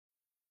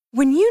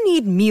When you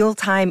need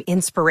mealtime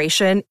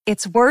inspiration,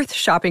 it's worth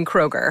shopping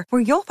Kroger,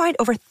 where you'll find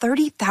over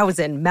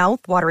 30,000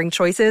 mouth-watering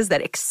choices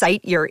that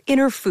excite your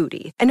inner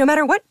foodie. And no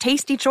matter what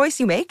tasty choice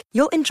you make,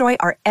 you'll enjoy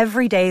our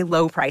everyday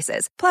low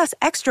prices, plus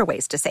extra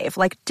ways to save,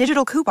 like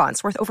digital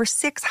coupons worth over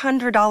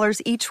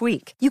 $600 each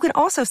week. You can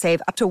also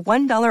save up to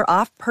 $1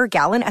 off per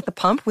gallon at the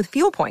pump with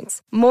fuel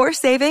points. More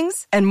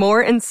savings and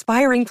more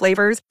inspiring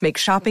flavors make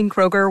shopping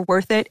Kroger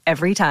worth it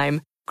every time.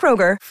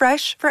 Kroger,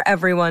 fresh for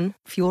everyone.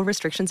 Fuel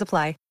restrictions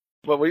apply.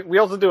 Well, we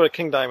also do a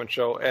King Diamond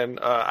show, and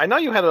I know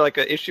you had an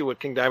issue with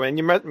King Diamond, and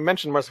you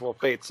mentioned Mercyful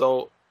Fate.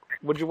 So,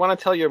 would you want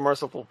to tell your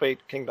Mercyful Fate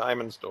King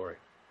Diamond story?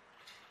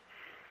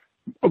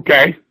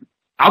 Okay,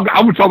 I'm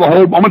gonna tell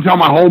I'm gonna tell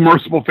my whole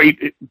Mercyful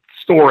Fate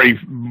story,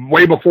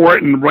 way before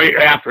it and right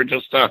after,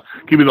 just to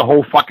give you the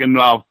whole fucking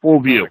full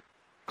view.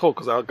 Cool,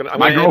 because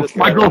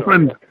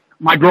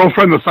my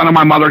girlfriend, the son of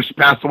my mother, she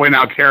passed away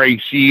now,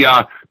 Carrie. She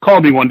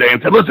called me one day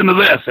and said, "Listen to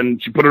this,"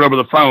 and she put it over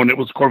the phone. It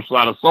was Corpse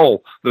Without a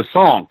Soul, the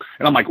song,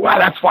 and I'm like, "Wow,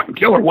 that's fucking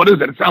killer. What is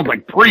it? It sounds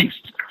like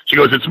Priest." She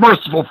goes, "It's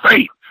Mercyful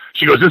Fate."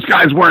 She goes, "This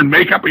guy's wearing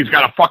makeup. He's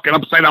got a fucking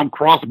upside down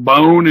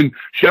crossbone and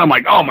shit." I'm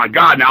like, "Oh my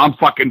God, now I'm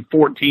fucking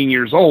 14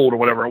 years old," or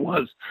whatever it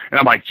was. And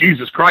I'm like,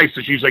 "Jesus Christ."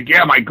 And she's like,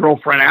 "Yeah, my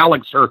girlfriend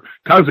Alex, her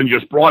cousin,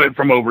 just brought it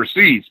from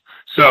overseas."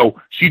 So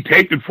she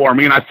taped it for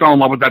me, and I fell in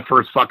love with that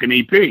first fucking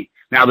EP.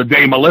 Now, the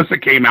day Melissa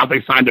came out,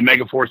 they signed to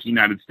Megaforce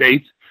United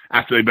States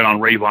after they'd been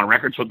on Rave On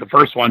Records with the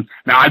first one.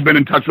 Now, I've been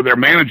in touch with their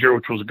manager,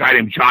 which was a guy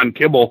named John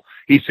Kibble.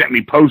 He sent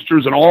me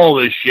posters and all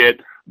this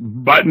shit,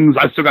 buttons.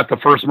 I still got the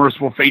first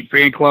Mercyful Fate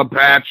fan club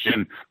patch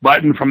and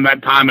button from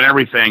that time and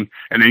everything.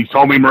 And then he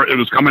told me it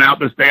was coming out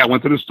this day. I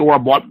went to the store, I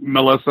bought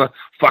Melissa,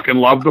 fucking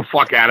loved the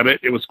fuck out of it.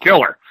 It was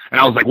killer.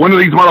 And I was like, when are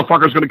these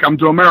motherfuckers going to come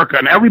to America?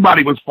 And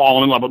everybody was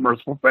falling in love with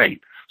Mercyful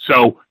Fate.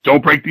 So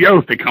Don't Break the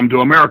Oath. They come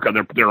to America.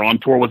 They're on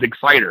tour with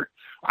Exciter.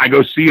 I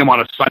go see them on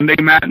a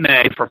Sunday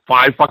matinee for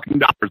 $5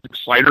 fucking.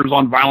 Exciter's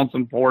on Violence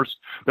and Force.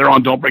 They're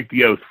on Don't Break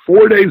the Oath.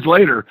 4 days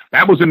later,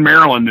 that was in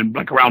Maryland, and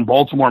like around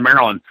Baltimore,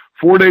 Maryland.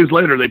 4 days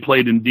later, they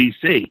played in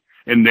D.C.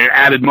 and they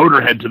added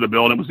Motorhead to the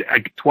bill, and it was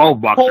like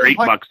 $12 or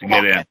 $8 to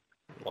get in.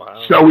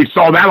 Wow. So we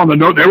saw that on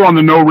the they were on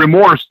the No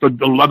Remorse, the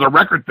leather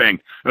record thing.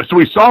 So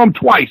we saw them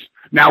twice.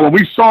 Now, when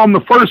we saw them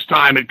the first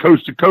time at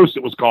Coast to Coast,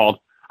 it was called,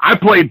 I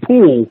played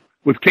pool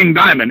with King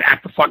Diamond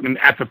at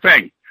the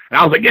thing. And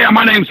I was like, "Yeah,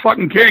 my name's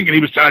fucking King." And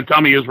he was trying to tell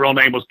me his real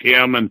name was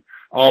Kim and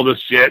all this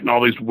shit and all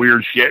this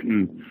weird shit.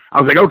 And I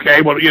was like,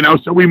 "Okay, well,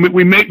 so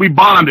we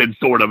bonded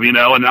sort of, and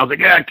I was like,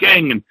 "Yeah,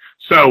 King." And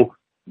so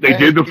they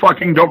did the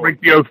fucking Don't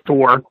Break the Oath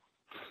tour.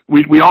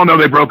 We all know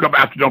they broke up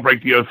after Don't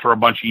Break the Oath for a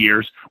bunch of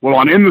years. Well,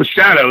 on In the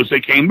Shadows, they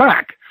came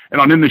back.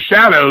 And on In the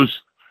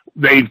Shadows,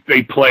 they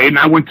played, and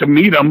I went to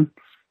meet them.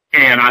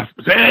 And I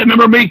said, "Hey,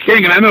 remember me,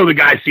 King?" And I know the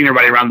guy's seen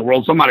everybody around the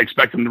world, so I'm not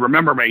expecting him to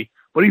remember me.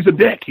 But he's a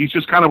dick. He's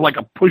just kind of like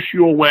a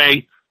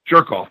push-you-away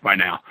jerk-off by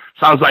now.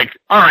 So I was like,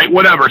 all right,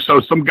 whatever.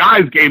 So some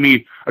guys gave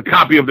me a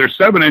copy of their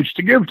 7-inch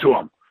to give to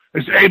him.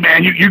 They said, "Hey,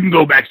 man, you can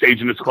go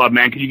backstage in this club,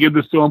 man. Can you give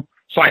this to him?"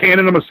 So I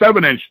handed him a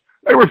 7-inch.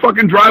 They were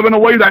fucking driving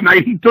away that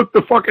night. He took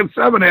the fucking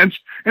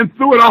 7-inch and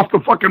threw it out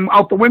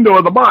the window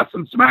of the bus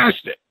and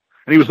smashed it.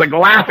 And he was like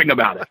laughing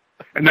about it.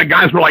 And the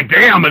guys were like,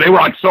 "Damn," and they were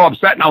like so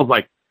upset. And I was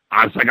like,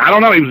 I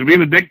don't know. He was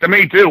being a dick to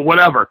me too,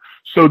 whatever.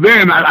 So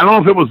then, I don't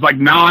know if it was like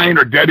 9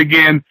 or Dead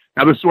Again.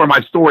 Now this is where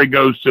my story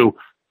goes to.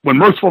 When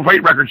Mercyful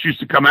Fate records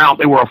used to come out,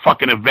 they were a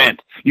fucking event.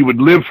 You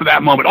would live for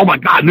that moment. Oh my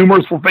God, new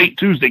Mercyful Fate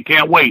Tuesday,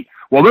 can't wait.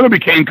 Well, then it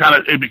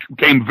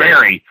became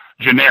very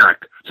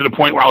generic to the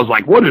point where I was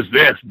like, what is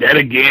this? Dead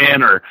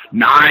Again or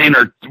 9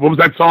 or what was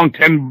that song?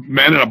 10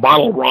 Men and a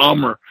Bottle of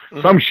Rum or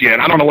some shit.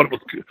 I don't know what it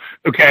was.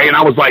 Okay. And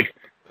I was like,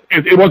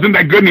 it wasn't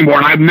that good anymore.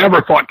 And I've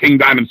never thought King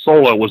Diamond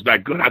solo was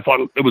that good. I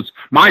thought it was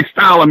my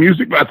style of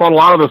music, but I thought a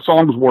lot of the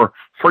songs were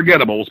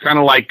forgettable. It was kind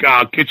of like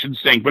Kitchen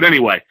Sink. But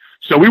anyway,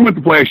 so we went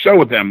to play a show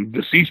with them.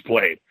 Deceased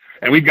played.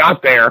 And we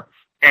got there,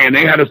 and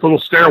they had this little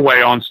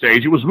stairway on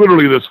stage. It was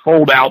literally this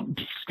fold-out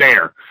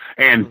stair.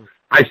 And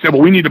I said,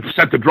 well, we need to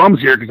set the drums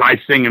here because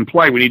I sing and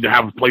play. We need to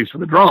have a place for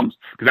the drums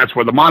because that's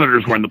where the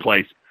monitors were in the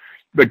place.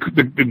 The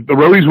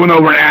roadies went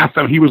over and asked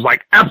him. He was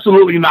like,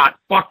 absolutely not.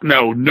 Fuck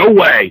no. No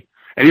way.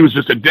 And he was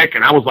just a dick.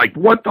 And I was like,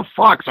 what the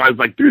fuck? So I was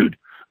like, dude,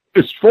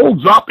 this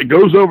folds up. It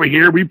goes over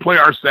here. We play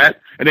our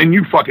set, and then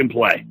you fucking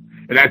play.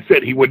 And that's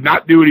it. He would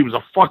not do it. He was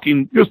a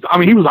fucking, he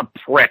was a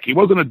prick. He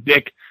wasn't a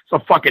dick.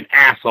 He's a fucking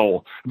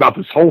asshole about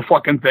this whole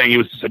fucking thing. He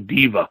was just a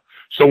diva.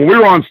 So when we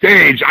were on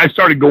stage, I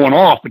started going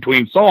off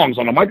between songs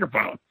on the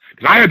microphone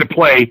because I had to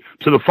play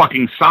to the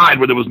fucking side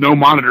where there was no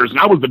monitors, and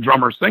I was the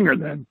drummer singer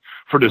then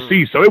for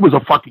Deceased. So it was a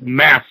fucking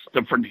mess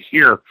to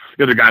hear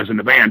the other guys in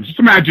the band. Just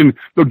imagine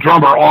the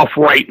drummer off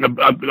right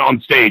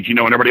on stage, and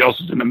everybody else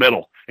is in the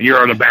middle, and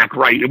you're on the back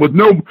right. With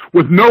no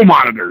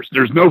monitors.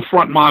 There's no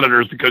front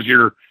monitors because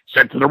you're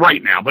set to the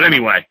right now. But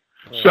anyway,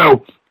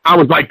 so I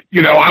was like,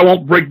 I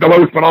won't break the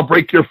oath, but I'll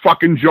break your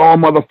fucking jaw,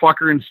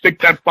 motherfucker, and stick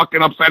that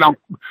fucking upside down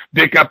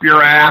dick up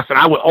your ass, and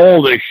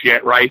all this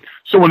shit, right?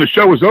 So when the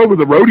show was over,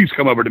 the roadies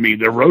come over to me,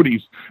 they're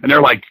roadies, and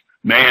they're like,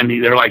 man,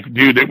 they're like,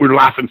 dude, we were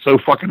laughing so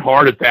fucking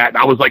hard at that. And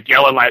I was like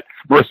yelling like,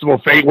 Mercyful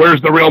Fate,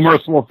 where's the real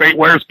Mercyful Fate?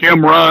 Where's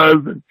Kim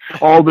Ruz? And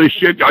all this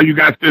shit. Oh, you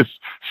got this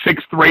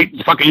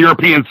sixth-rate fucking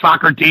European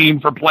soccer team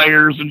for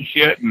players and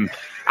shit. And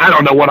I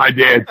don't know what I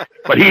did,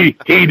 but he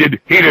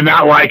did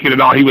not like it at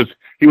all. He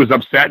was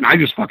upset, and I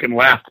just fucking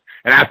left.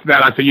 And after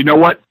that, I said, you know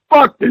what?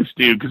 Fuck this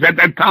dude. Because at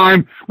that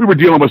time, we were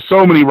dealing with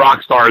so many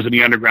rock stars in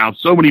the underground.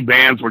 So many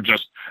bands were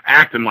just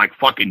acting like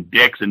fucking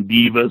dicks and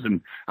divas.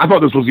 And I thought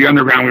this was the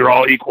underground. We were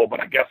all equal, but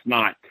I guess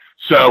not.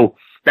 So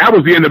that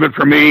was the end of it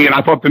for me. And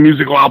I thought the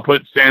musical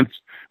output since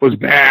was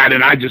bad.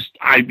 And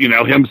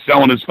him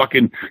selling his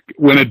fucking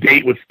win a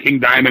date with King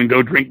Diamond and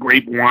go drink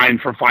grape wine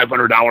for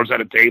 $500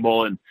 at a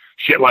table and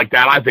shit like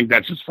that. I think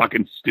that's just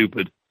fucking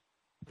stupid.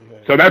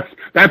 So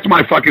that's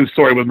my fucking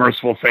story with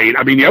Mercyful Fate.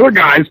 I mean, the other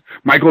guys,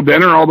 Michael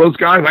Denner, all those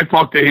guys, I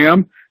talked to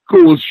him.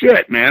 Cool as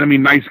shit, man. I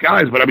mean, nice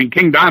guys. But, I mean,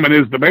 King Diamond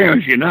is the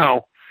band, as you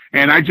know.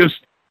 And I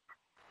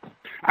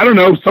don't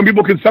know. Some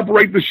people can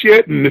separate the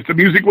shit. And if the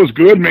music was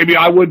good, maybe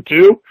I would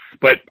too.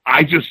 But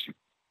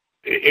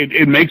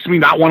it makes me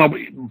not want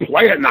to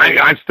play it. And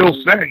I still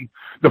say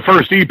the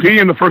first EP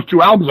and the first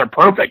two albums are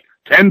perfect.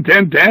 10,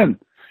 10, 10.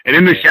 And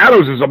In the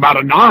Shadows is about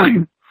a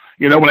 9.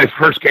 When I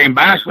first came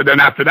back, but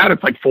then after that,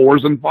 it's like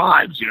 4s and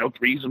 5s,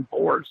 3s and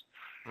 4s.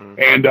 Mm-hmm.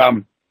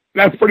 And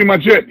that's pretty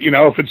much it.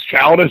 If it's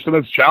childish, then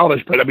it's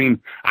childish. But I mean,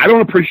 I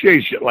don't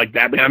appreciate shit like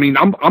that, man. I mean,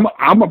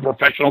 I'm a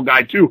professional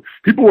guy too.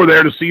 People were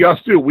there to see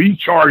us too. We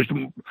charged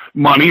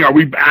money, or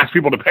we asked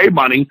people to pay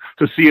money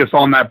to see us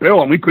on that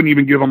bill, and we couldn't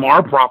even give them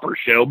our proper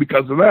show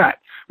because of that.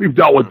 We've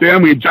dealt with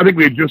them. I think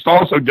we had just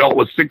also dealt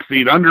with 6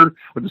 Feet Under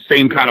with the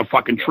same kind of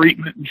fucking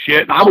treatment and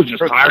shit. And I was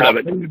just tired of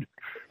it, dude.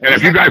 And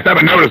if you guys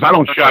haven't noticed, I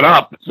don't shut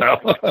up. So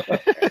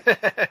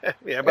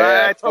yeah, but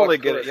I totally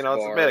get it. It's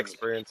a bad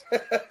experience.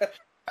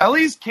 At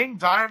least King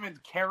Diamond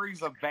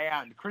carries a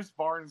band. Chris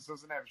Barnes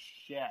doesn't have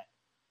shit.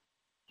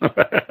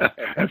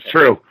 That's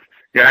true.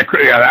 Yeah,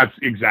 that's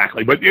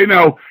exactly. But it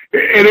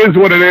is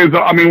what it is.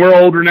 I mean, we're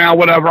older now.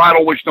 Whatever. I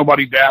don't wish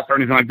nobody death or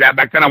anything like that.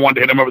 Back then, I wanted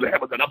to hit him over the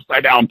head with an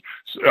upside down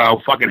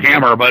fucking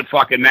hammer. But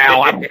fucking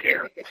now, I don't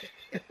care.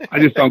 I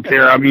just don't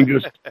care. I mean,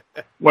 just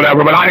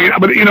whatever. But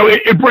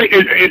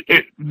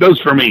it does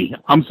for me.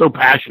 I'm so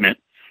passionate.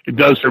 It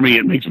does for me.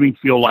 It makes me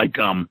feel like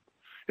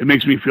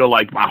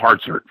my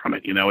heart's hurt from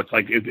it. It's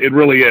like it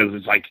really is.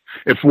 It's like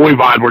if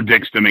Voivod were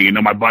dicks to me.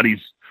 My buddies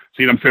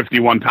seen them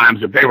 51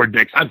 times. If they were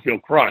dicks, I'd feel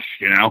crushed.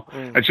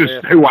 That's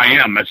just who I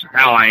am. That's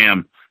how I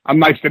am. I'm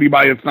nice to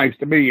anybody that's nice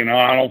to me.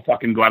 I don't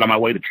fucking go out of my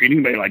way to treat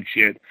anybody like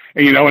shit.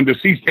 And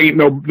Deceased ain't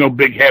no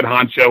big head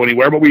honcho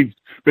anywhere, but we've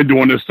been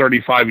doing this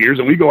 35 years,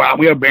 and we go out.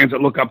 We have bands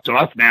that look up to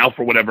us now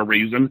for whatever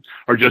reason,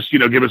 or just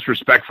give us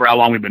respect for how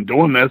long we've been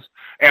doing this.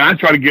 And I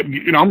try to get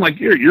I'm like,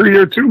 you're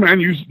here too, man.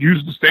 Use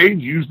the stage,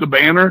 use the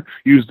banner,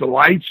 use the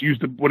lights, use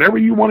the whatever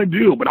you want to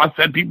do. But I've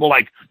said people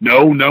like,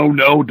 no,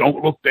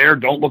 don't look there,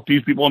 don't look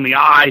these people in the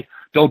eye,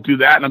 don't do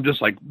that. And I'm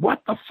just like,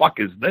 what the fuck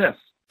is this?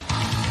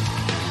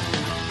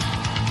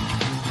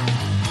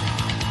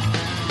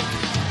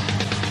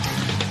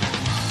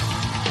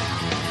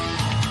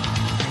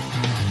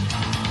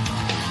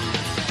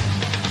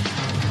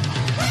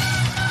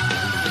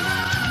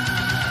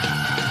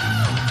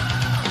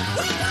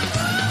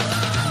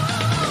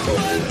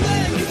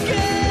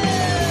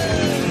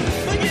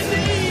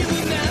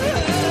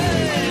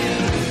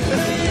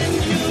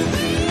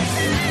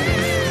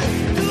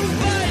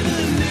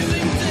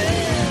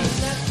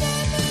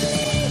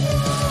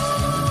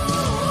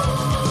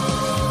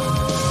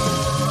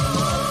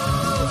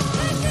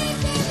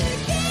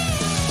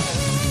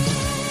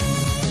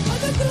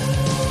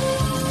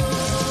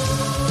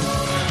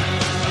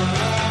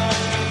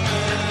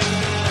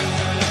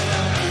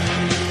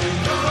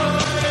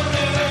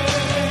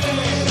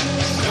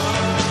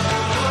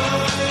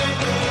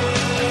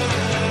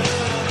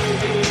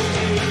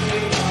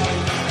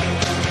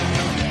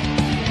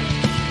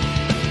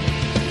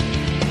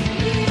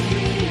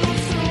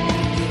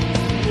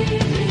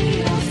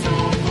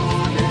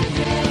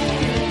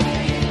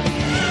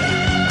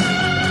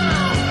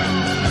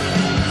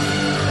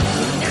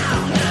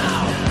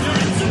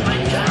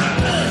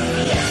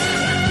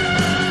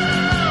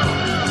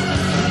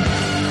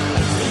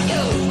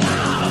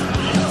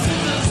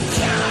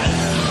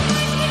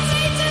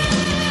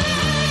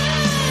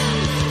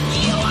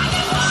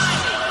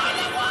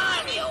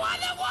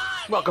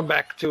 Welcome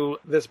back to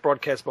This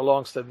Broadcast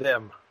Belongs to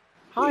Them.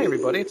 Hi,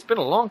 everybody. It's been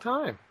a long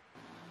time.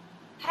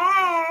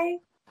 Hey.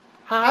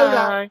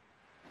 Hi.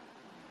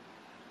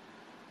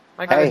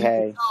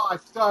 Hey. Oh, I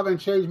still haven't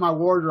changed my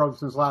wardrobe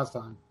since last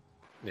time.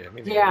 Yeah,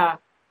 me neither. Yeah.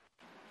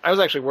 I was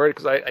actually worried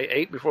because I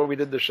ate before we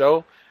did the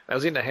show. I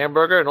was eating a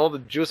hamburger, and all the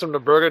juice from the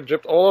burger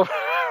dripped all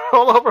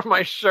over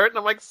my shirt. And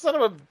I'm like, son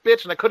of a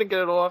bitch, and I couldn't get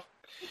it off.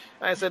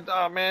 And I said,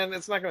 oh, man,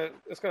 it's gonna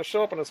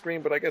show up on the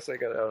screen, but I guess I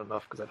got it out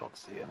enough because I don't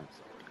see it.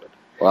 So we're good.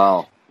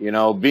 Well,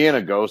 being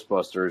a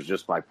Ghostbuster is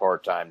just my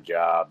part-time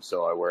job,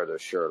 so I wear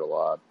this shirt a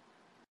lot.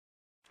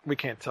 We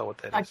can't tell what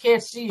that is. I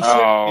can't see.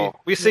 Oh,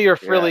 we see your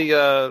frilly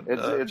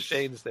it's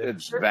shades there.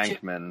 It's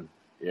Bankman,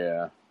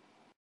 yeah.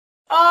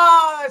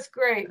 Oh, that's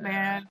great,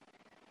 man.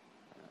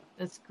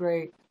 That's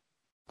great.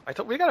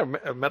 We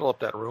gotta metal up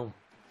that room.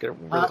 Get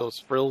rid of those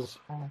frills.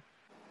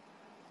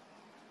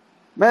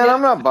 Man,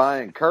 I'm not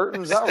buying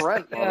curtains. I'll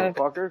rent,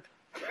 motherfucker.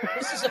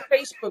 This is a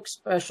Facebook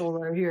special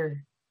right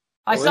here.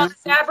 I saw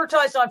this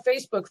advertised on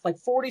Facebook like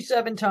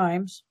 47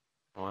 times.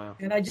 Wow.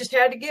 And I just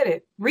had to get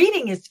it.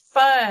 Reading is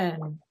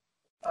fun.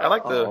 I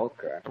like the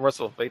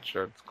Mercyful Fate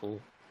shirt. It's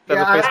cool.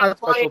 Yeah, I bought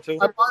special too.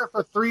 it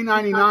for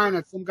 $3.99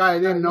 at some guy I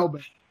didn't know.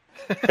 But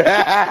Is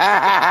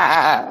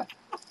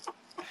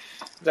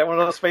that one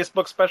of those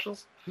Facebook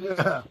specials?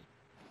 yeah.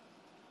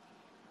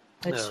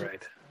 All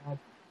right.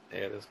 Yeah,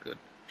 it is good.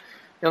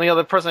 The only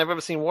other person I've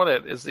ever seen won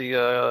it is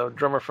the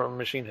drummer from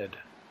Machine Head,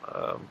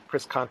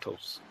 Chris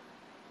Contos.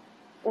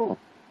 Oh.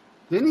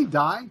 Didn't he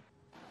die?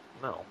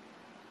 No.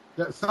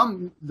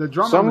 The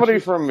drummer. Somebody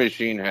from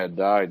Machine Head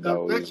died,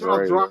 though. The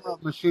original drummer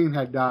of Machine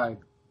Head died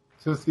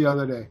just the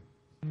other day.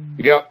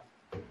 Yep.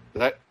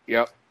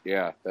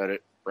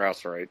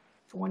 Rouse right.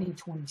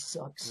 2020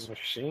 sucks.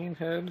 Machine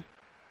Head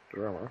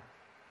drummer.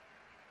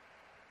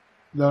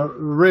 The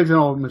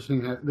original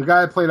Machine Head. The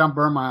guy that played on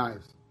Burn My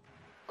Eyes.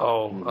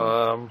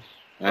 Oh,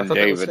 and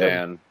David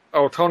Ann.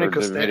 Oh, Tony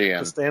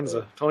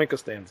Costanza. Tony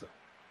Costanza.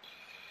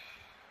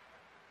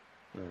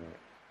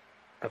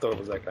 I thought it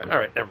was that guy. All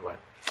right, never mind.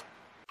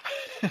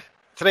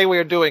 Today we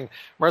are doing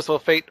Mercyful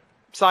Fate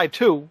Side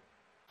 2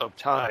 of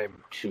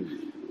Time.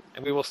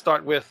 And we will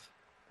start with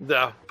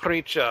The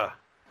Preacher,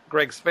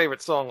 Greg's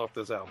favorite song off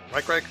this album.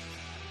 Right, Greg?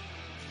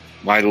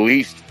 My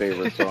least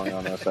favorite song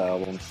on this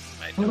album.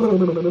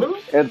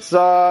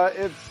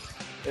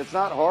 It's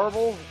not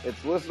horrible. It's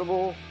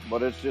listenable,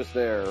 but it's just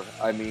there.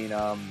 I mean,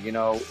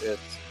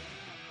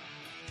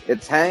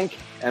 it's Hank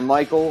and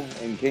Michael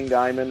and King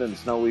Diamond and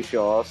Snowy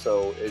Shaw,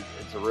 so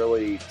it's a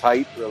really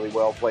tight, really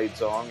well played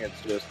song.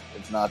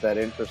 It's not that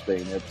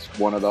interesting. It's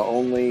one of the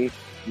only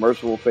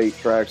Mercyful Fate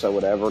tracks I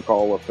would ever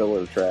call a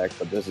filler track,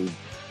 but this is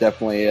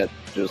definitely it.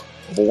 Just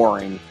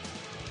boring.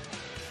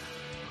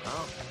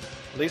 Wow.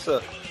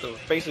 Lisa, the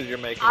faces you're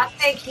making. I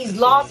think he's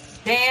lost his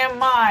damn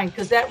mind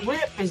because that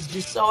riff is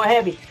just so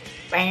heavy.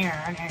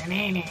 That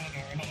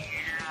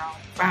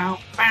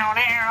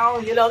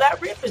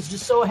riff is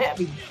just so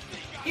heavy.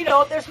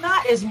 There's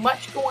not as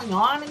much going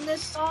on in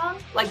this song.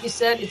 Like you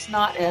said, it's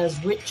not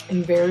as rich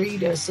and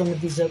varied as some of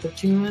these other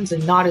tunes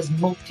and not as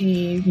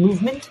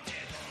multi-movement.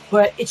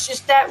 But it's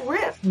just that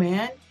riff,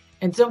 man.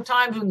 And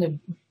sometimes when the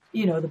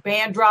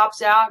band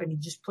drops out and he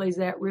just plays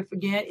that riff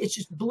again, it's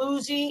just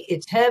bluesy,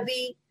 it's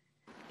heavy,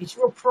 it's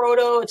real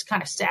proto, it's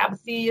kind of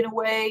Sabbathy in a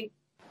way.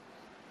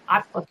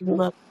 I fucking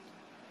love it.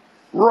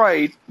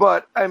 Right,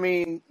 but I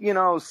mean,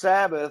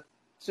 Sabbath,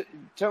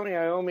 Tony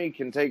Iommi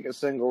can take a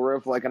single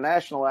riff like a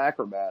National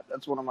Acrobat.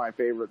 That's one of my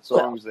favorite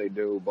songs they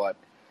do, but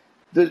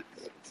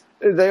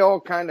they all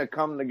kind of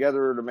come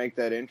together to make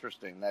that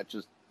interesting. That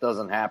just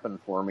doesn't happen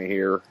for me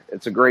here.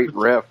 It's a great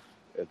riff.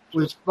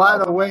 Which, by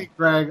the way,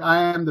 Greg,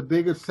 I am the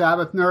biggest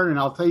Sabbath nerd, and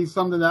I'll tell you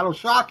something that'll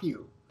shock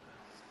you.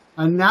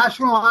 A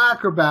National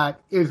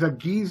Acrobat is a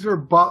Geezer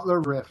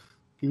Butler riff.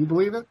 Can you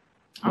believe it?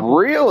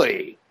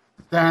 Really?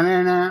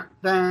 I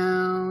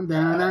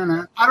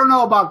don't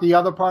know about the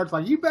other parts,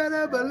 like, you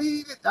better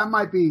believe it. That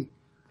might be.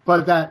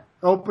 But that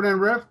opening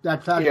riff,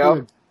 that's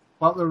actually a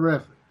Butler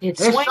riff. It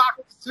shocked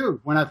me, too,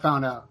 when I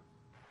found out.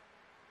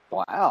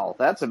 Wow,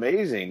 that's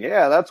amazing.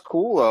 Yeah, that's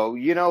cool,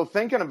 though.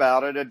 Thinking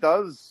about it, it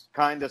does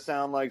kind of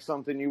sound like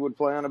something you would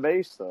play on a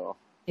bass, though.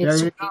 There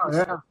you go,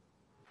 yeah.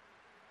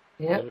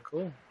 Really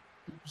cool.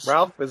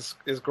 Ralph, is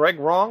Greg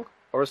wrong,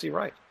 or is he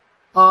right?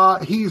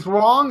 He's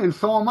wrong, and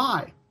so am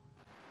I.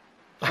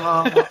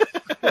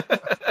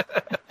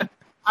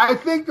 I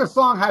think the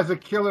song has a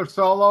killer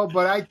solo,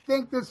 but I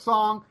think this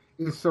song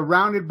is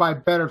surrounded by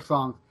better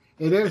songs.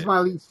 It is my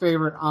least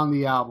favorite on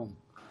the album.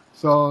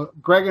 So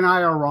Greg and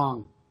I are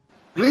wrong.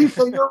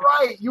 Lisa, you're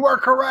right. You are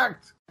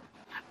correct.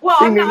 Well,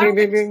 I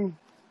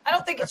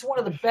don't think it's one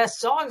of the best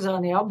songs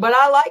on the album, but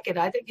I like it.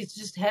 I think it's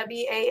just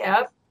heavy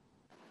AF.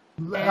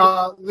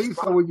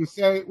 Lisa, would you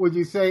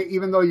say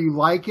even though you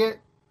like it,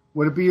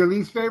 would it be your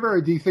least favorite,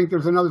 or do you think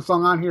there's another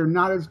song on here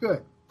not as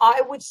good?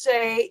 I would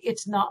say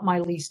it's not my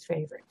least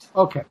favorite.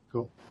 Okay,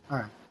 cool. All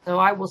right. So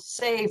I will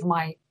save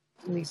my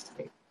least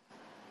favorite.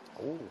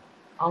 Ooh.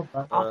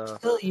 I'll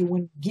tell you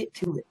when we get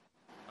to it.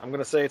 I'm going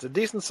to say it's a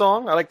decent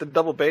song. I like the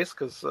double bass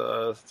because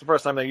it's the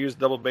first time they used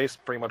double bass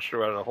pretty much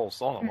throughout the whole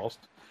song almost.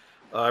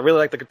 I really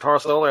like the guitar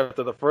solo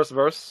after the first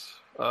verse.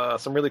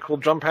 Some really cool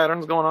drum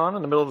patterns going on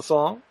in the middle of the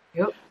song.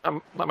 Yep.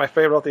 Not my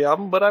favorite off the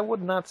album, but I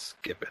would not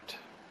skip it.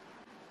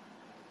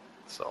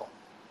 So,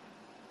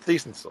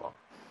 decent song.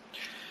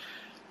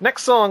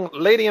 Next song,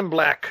 Lady in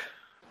Black.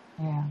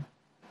 Yeah.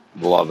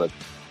 Love it.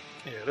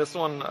 Yeah, this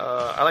one,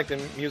 I like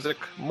the music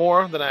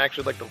more than I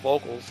actually like the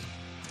vocals.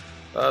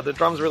 The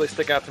drums really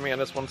stick out to me on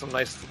this one. Some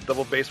nice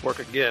double bass work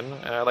again.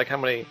 I like how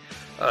many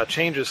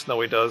changes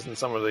Snowy does in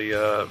some of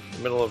the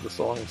middle of the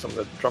song, some of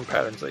the drum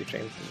patterns that he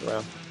changes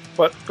around.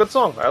 But good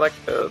song. I like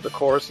the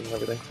chorus and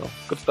everything, so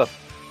good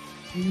stuff.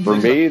 For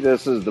me,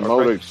 this is the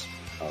most...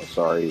 Oh,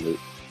 sorry.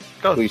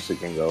 Go. Lisa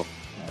can go.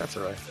 That's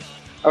all right.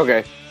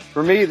 Okay.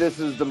 For me, this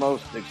is the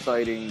most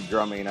exciting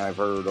drumming I've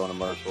heard on a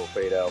Mercyful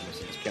Fate album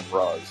since Kim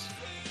Roz.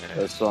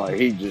 This song,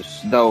 he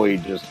just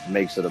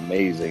makes it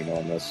amazing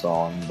on this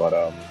song. But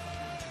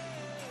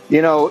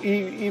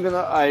even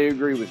though I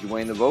agree with you,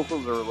 Wayne, the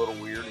vocals are a little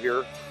weird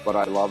here, but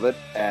I love it.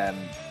 And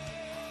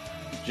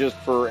just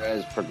for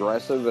as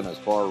progressive and as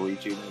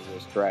far-reaching as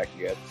this track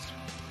gets,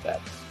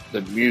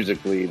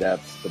 musically,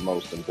 that's the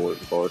most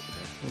important part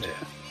to me.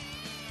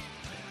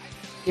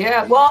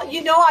 Yeah, well,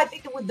 I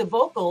think with the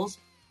vocals,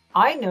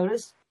 I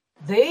noticed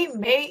they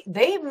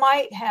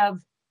might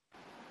have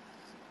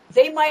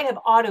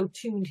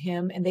auto-tuned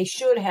him, and they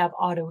should have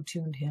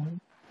auto-tuned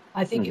him.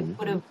 I think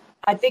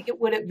it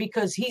would have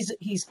because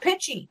he's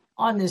pitchy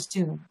on this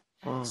tune.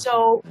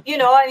 So,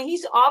 and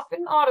he's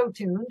often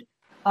auto-tuned.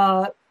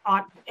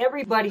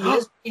 Everybody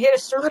is. You hit a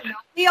certain note.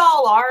 We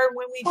all are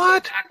when we do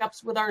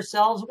backups with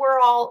ourselves. We're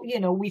all,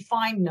 we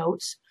find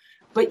notes.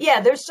 But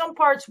yeah, there's some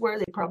parts where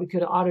they probably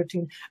could have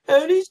auto-tuned.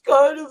 And he's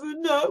kind of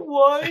in that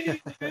whiny of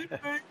his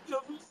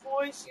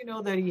voice,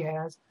 that he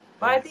has.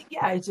 But I think,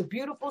 yeah, it's a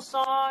beautiful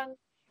song.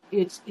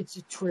 It's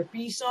a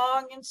trippy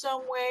song in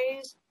some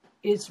ways.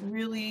 It's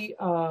really,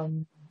 I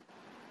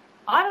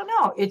don't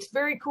know. It's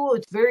very cool.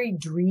 It's very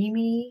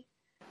dreamy.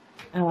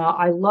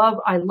 I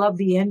love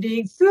the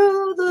ending.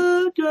 Through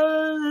the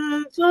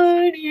dark,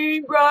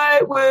 shining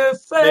bright, we're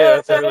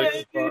fading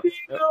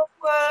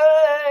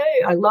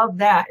away. I love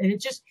that, and it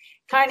just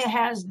kind of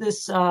has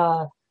this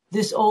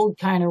old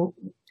kind of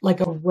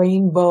like a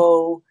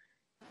rainbow,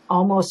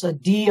 almost a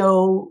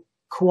Dio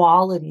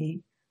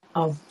quality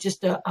of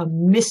just a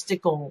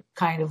mystical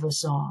kind of a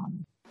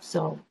song.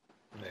 So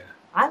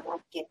I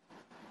like it.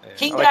 Yeah.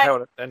 King I like Diamond,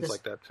 how it ends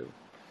like that too.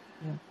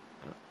 Yeah.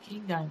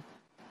 King Diamond.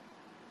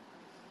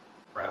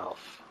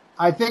 Ralph.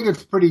 I think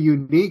it's pretty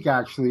unique,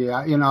 actually.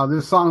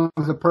 This song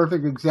is a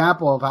perfect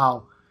example of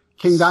how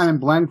King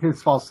Diamond blends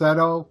his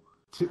falsetto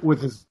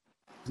with his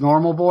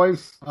normal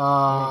voice.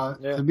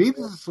 To me,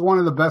 this is one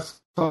of the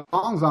best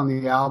songs on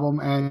the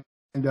album. And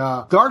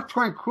Dark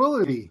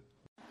Tranquility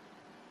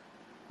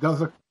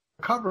does a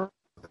cover.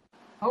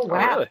 Oh,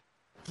 wow. Really?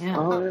 Yeah.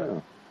 Oh,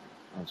 yeah.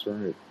 That's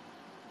right.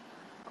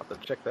 I'll have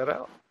to check that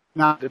out.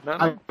 Now, Did not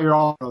know. you're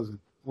all frozen.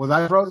 Was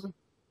I frozen?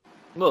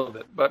 A little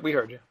bit, but we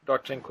heard you.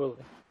 Dark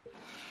Tranquility.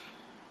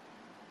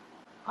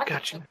 I can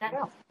Gotcha. check that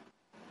out.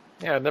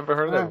 Yeah, I'd never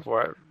heard of that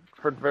before. I've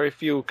heard very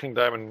few King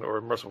Diamond or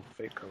Mercyful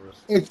Fate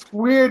covers. It's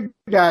weird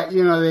that,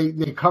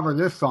 they cover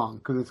this song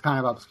because it's kind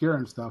of obscure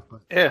and stuff.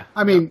 But Yeah.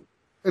 I mean,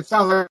 it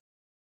sounds like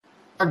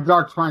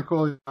Dark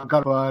Tranquility,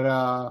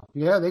 but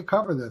yeah, they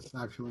cover this,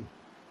 actually.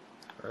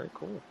 Very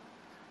cool.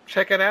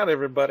 Check it out,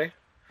 everybody.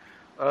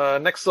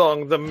 Next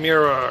song, The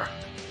Mirror.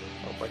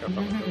 Hope I got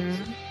that one.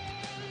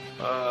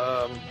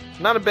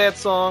 Not a bad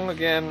song.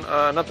 Again,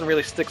 nothing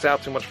really sticks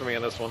out too much for me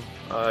on this one.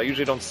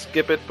 Usually don't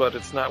skip it, but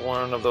it's not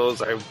one of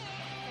those I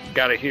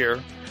gotta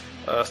hear.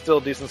 Still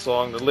a decent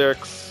song. The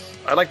lyrics,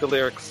 I like the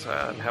lyrics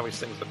and how he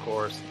sings the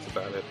chorus. That's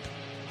about it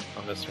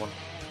on this one.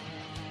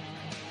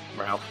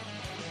 Ralph.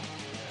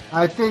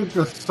 I think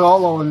the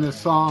solo in this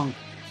song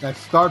that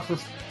starts the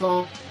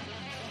song,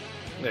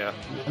 Yeah.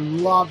 I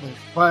love it.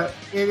 But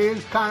it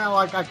is kind of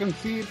like, I can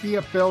see it be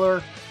a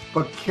filler,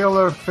 but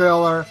killer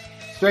filler.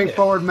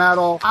 Straightforward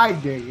metal. I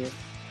dig it.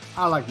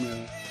 I like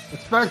metal.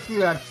 Especially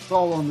that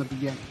solo in the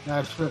beginning.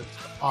 That's just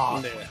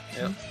awesome.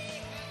 Yeah.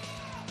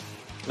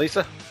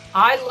 Lisa?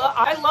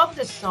 I love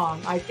this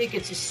song. I think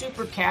it's a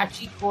super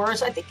catchy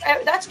chorus. I think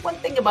that's one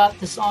thing about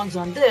the songs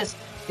on this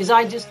is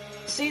I just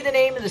see the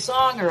name of the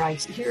song or I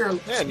hear a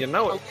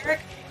lyric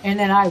and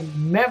then I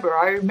remember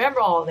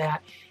all of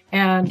that.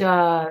 And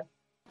I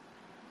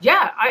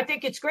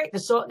think it's great.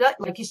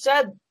 Like you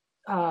said,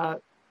 the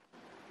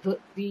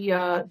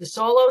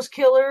solo's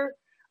killer.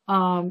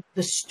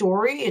 The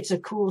story, it's a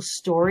cool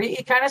story.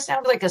 It kind of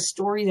sounds like a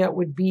story that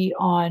would be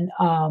on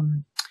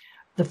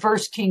the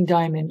first King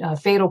Diamond,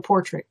 Fatal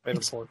Portrait.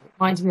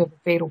 Reminds me of a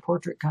Fatal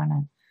Portrait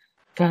kind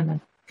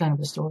of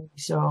a story.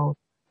 So,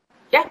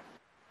 yeah,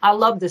 I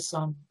love this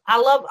song. I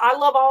love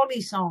all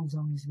these songs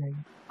on this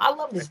record. I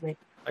love this record.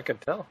 I can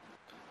tell.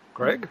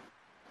 Greg?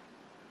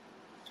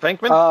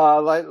 Spankman?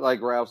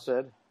 Like Ralph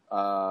said,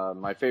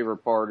 my favorite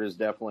part is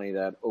definitely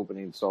that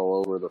opening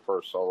solo or the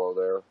first solo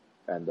there.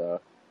 And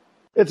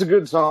it's a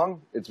good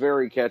song. It's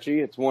very catchy.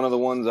 It's one of the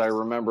ones I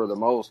remember the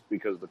most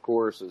because the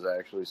chorus is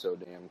actually so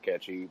damn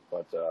catchy.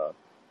 But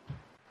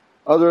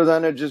other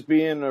than it just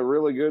being a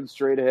really good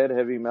straight-ahead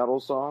heavy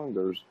metal song,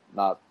 there's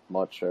not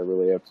much I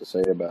really have to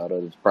say about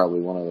it. It's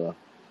probably one of the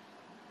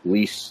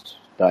least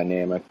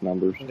dynamic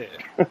numbers. Yeah.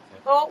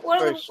 Well, one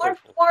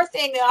more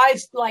thing that I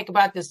like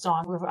about this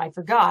song, I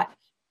forgot,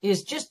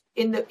 is just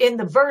in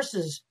the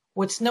verses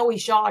what Snowy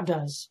Shaw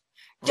does.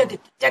 And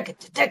it's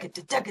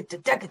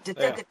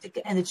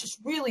just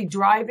really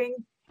driving.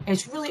 And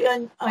it's really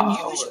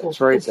unusual.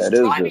 That's right. That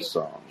is this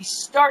song. He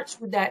starts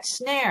with that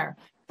snare,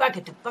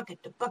 bucket to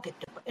bucket to bucket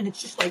to, and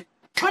it's just like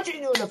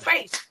punching you in the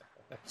face.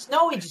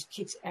 Snowy just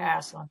kicks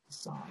ass on the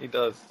song. He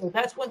does. So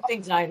that's one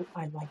thing I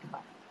like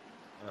about it.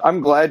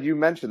 I'm glad you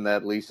mentioned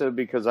that, Lisa,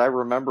 because I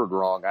remembered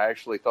wrong. I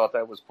actually thought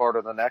that was part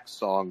of the next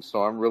song,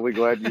 so I'm really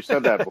glad you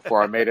said that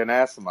before I made an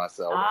ass of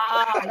myself.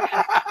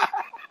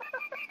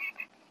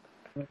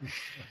 Yeah.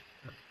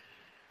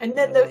 And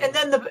then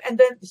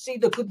see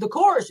the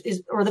chorus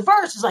is, or the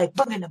verse is like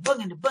bunging,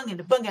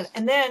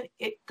 and then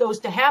it goes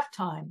to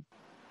halftime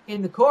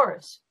in the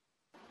chorus.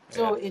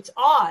 So it's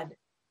odd.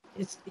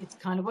 It's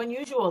kind of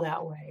unusual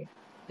that way.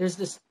 There's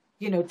this,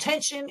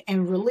 tension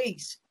and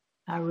release.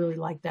 I really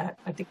like that.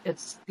 I think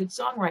that's good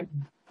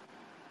songwriting.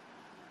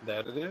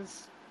 That it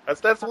is.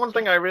 That's one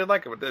thing I really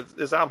like.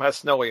 This album has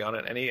Snowy on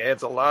it, and he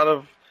adds a lot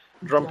of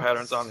drum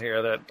patterns on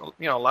here that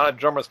a lot of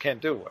drummers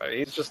can't do.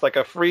 He's just like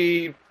a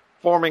free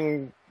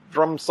forming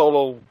drum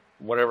solo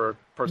whatever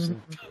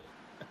person.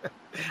 Mm-hmm.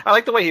 I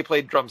like the way he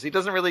played drums. He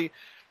doesn't really,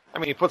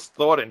 he puts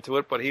thought into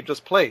it, but he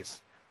just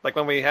plays. Like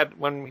when we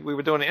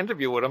were doing an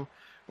interview with him,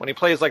 when he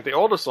plays like the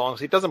older songs,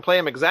 he doesn't play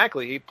them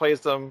exactly. He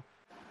plays them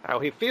how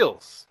he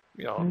feels,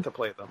 to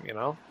play them.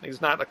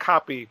 He's not a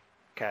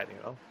copycat,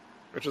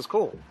 which is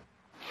cool.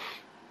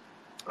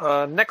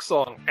 Next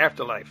song,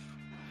 Afterlife.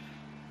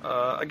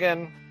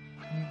 Again,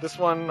 this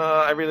one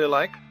I really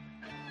like.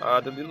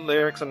 The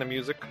lyrics and the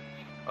music.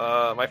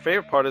 My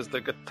favorite part is the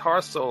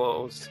guitar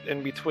solos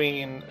in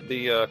between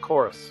the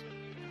chorus.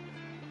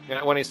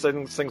 When he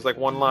sings like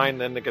one line,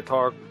 then the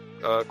guitar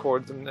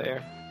chords in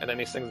there, and then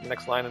he sings the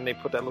next line, and they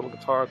put that little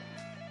guitar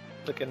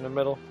lick in the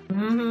middle.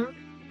 Mm-hmm.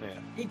 Yeah.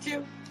 Me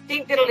too.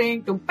 Ding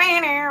diddling,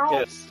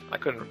 yes, I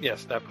couldn't.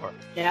 Yes, that part.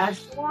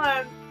 That's the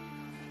one.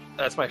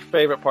 That's my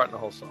favorite part in the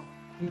whole song.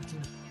 Me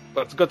too.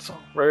 But it's a good song,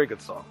 very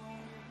good song.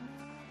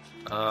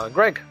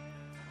 Greg.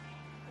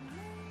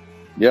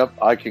 Yep,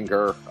 I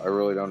concur. I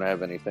really don't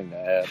have anything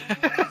to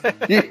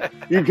add.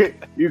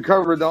 you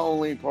covered the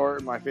only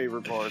part, my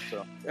favorite part.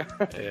 So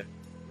yeah,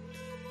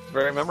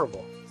 very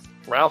memorable.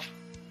 Ralph.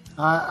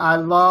 I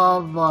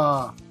love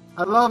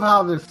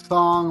how this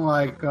song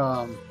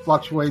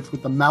fluctuates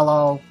with the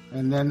mellow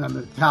and then the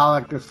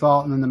metallic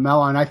assault and then the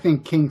mellow, and I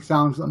think King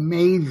sounds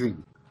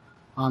amazing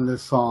on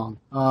this song.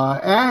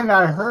 And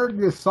I heard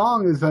this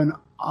song is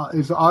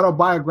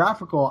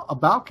autobiographical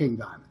about King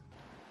Diamond.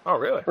 Oh,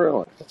 really?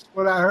 Really? That's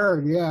what I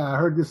heard. Yeah, I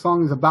heard this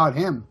song is about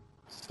him.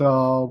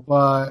 So,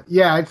 but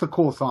yeah, it's a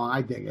cool song.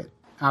 I dig it.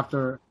 I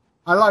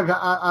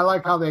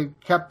like how they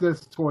kept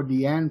this toward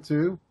the end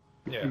too.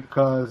 Yeah.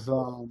 Because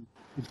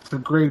it's a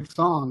great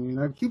song.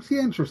 It keeps you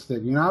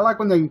interested. I like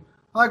when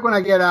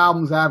I get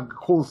albums that have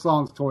cool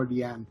songs toward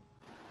the end.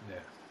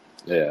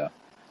 Yeah.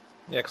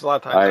 Yeah, because a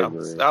lot of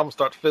times albums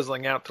start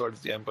fizzling out towards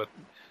the end, but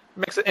it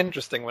makes it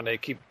interesting when they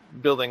keep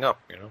building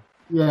up.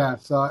 Yeah,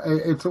 so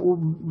it's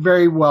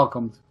very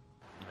welcomed.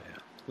 Yeah.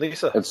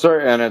 Lisa. It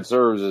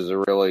serves as a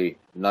really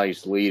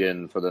nice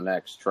lead-in for the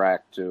next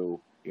track too.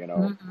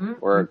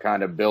 Where it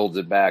kind of builds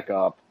it back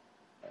up.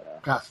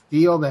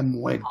 Castillo de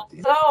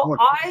Muerte. So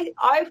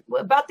I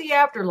about the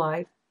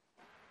Afterlife,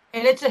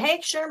 and it's a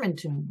Hank Sherman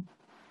tune.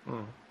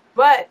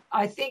 But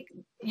I think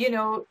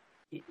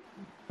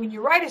when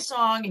you write a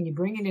song and you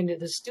bring it into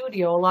the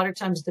studio, a lot of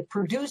times the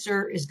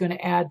producer is going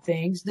to add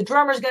things, the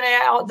drummer's going to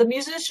add, the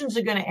musicians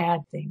are going to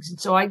add things, and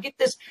so I get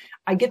this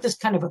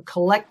kind of a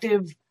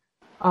collective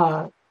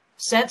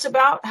sense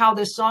about how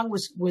this song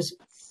was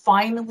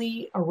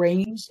finally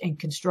arranged and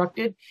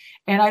constructed,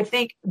 and I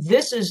think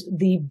this is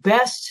the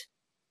best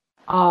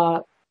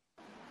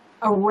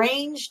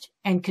arranged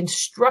and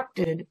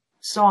constructed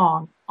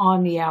song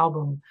on the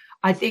album.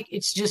 I think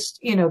it's just,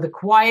 the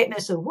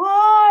quietness of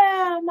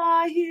why am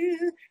I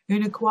here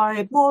in a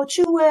quiet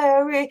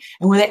mortuary,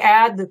 and when they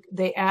add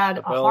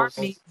a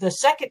harmony the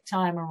second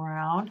time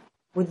around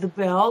with the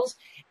bells,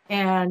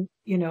 and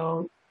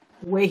the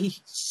way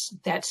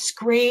that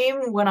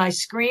scream when I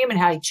scream and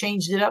how he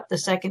changed it up the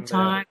second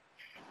time.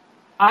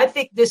 I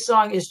think this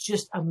song is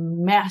just a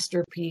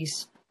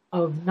masterpiece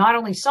of not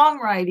only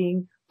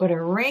songwriting but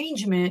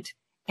arrangement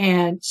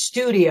and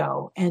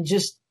studio, and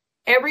just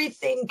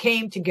everything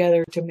came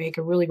together to make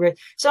a really great.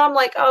 So I'm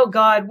like, oh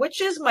God,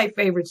 which is my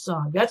favorite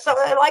song? That's what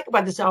I like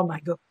about this album. I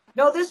go,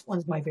 no, this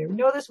one's my favorite.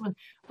 No, this one.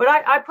 But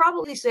I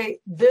probably say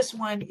this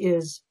one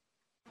is,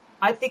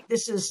 I think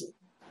this is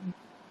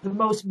the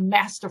most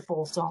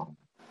masterful song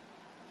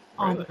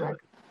on the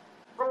record.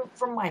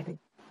 From my opinion.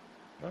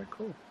 Very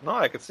cool. No,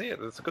 I could see it.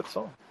 It's a good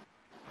song.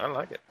 I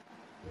like it.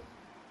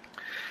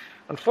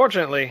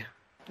 Unfortunately,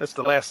 it's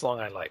the last song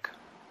I like.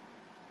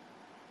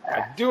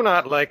 I do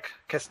not like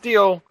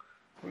Castillo.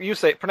 You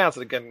pronounce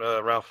it again,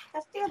 Ralph.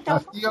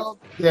 Castillo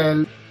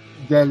del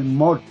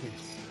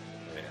Mortis.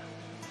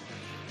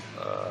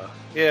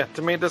 Yeah,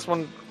 to me, this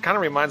one kind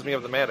of reminds me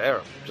of the Mad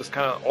Arab. Just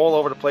kind of all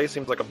over the place.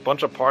 Seems like a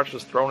bunch of parts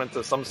just thrown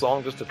into some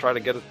song just to try to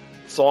get a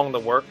song to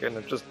work, and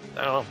it just,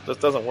 I don't know, just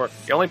doesn't work.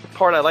 The only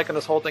part I like in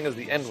this whole thing is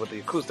the end with the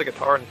acoustic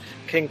guitar and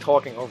King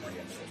talking over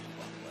again.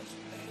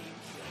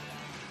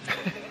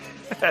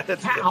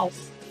 That's Wow. it.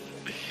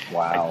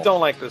 Wow. I don't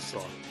like this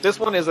song. This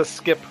one is a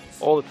skip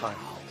all the time.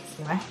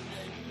 What?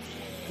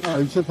 Yeah,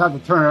 you just have to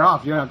turn it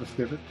off. You don't have to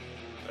skip it.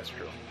 That's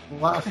true.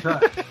 Last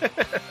track.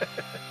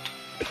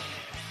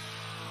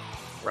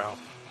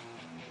 Ralph.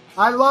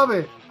 I love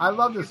it. I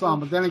love this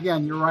song, but then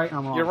again, you're right.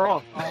 I'm wrong. You're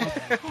wrong.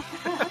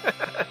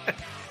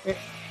 It,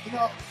 you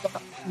know,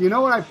 you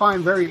know what I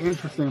find very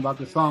interesting about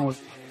the song was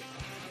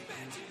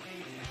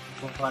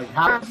like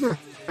how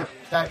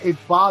that it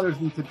bothers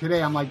me to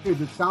today. I'm like, dude,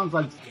 this sounds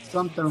like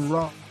something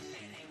wrong.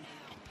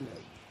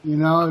 You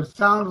know, it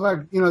sounds like,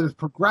 you know, this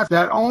progressive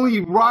that only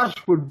Rush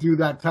would do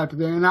that type of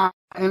thing.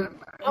 And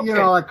you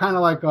know, like kind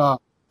of like La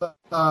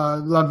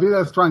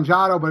Vida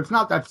Strangiato, but it's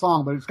not that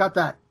song, but it's got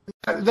that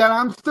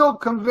I'm still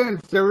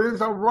convinced there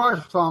is a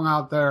Rush song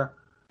out there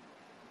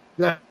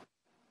that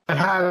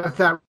has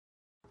that.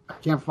 I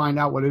can't find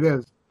out what it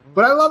is.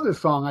 But I love this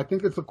song. I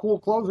think it's a cool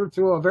closer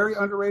to a very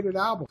underrated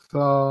album.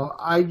 So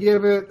I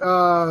give it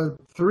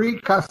 3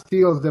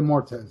 Castillos de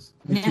Mortes.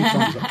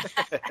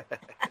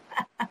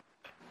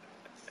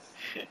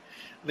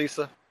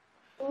 Lisa?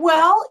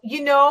 Well,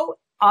 you know,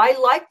 I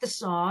like the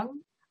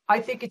song. I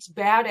think it's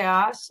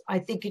badass. I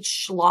think it's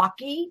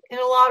schlocky in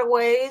a lot of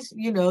ways.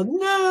 You know,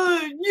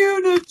 9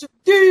 units of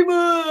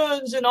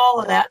demons and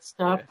all of that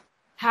stuff. Yeah.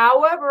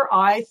 However,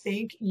 I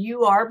think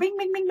you are bing,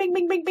 bing, bing, bing,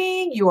 bing, bing,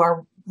 bing. You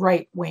are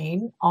right,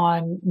 Wayne,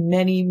 on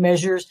many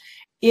measures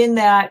in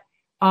that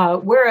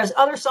whereas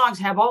other songs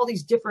have all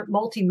these different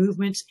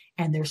multi-movements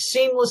and they're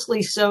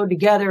seamlessly sewed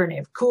together and they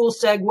have cool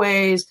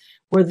segues,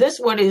 where this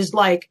one is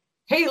like,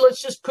 hey,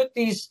 let's just put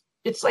these,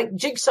 it's like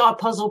jigsaw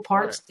puzzle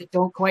parts that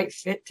don't quite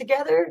fit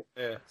together.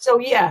 Yeah. So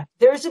yeah,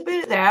 there's a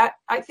bit of that.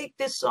 I think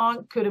this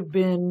song could have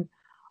been,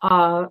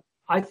 I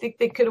think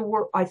they could have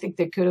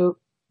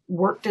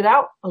worked it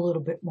out a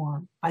little bit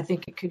more. I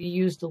think it could have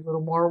used a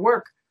little more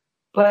work.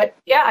 But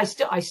yeah, I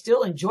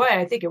still enjoy it.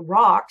 I think it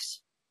rocks.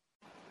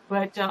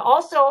 But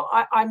also,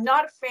 I'm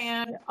not a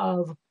fan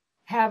of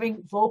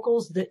having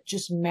vocals that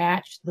just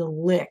match the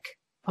lick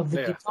of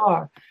the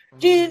guitar.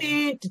 And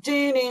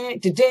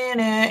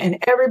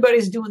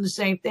everybody's doing the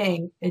same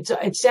thing.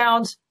 It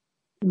sounds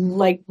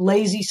like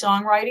lazy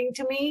songwriting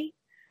to me.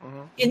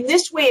 Mm-hmm. In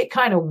this way, it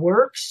kind of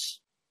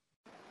works.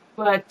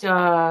 But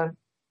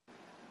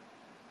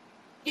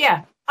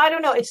yeah, I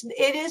don't know.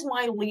 It is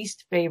my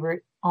least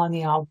favorite on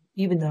the album,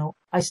 even though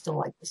I still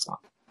like the song.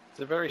 It's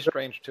a very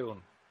strange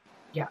tune.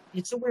 Yeah,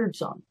 it's a weird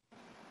song.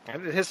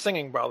 And his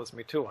singing bothers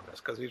me too on this,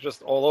 because he's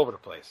just all over the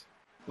place.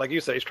 Like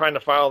you say, he's trying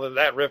to follow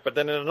that riff, but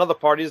then in another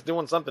part he's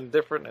doing something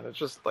different, and it's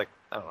just like,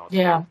 I don't know.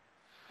 Yeah. Weird.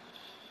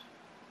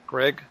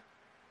 Greg?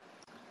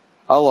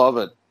 I love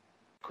it.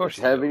 Of course,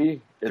 it's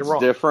heavy, it's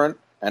different,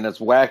 and it's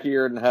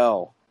wackier than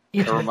hell.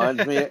 It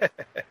reminds me,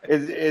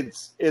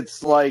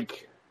 it's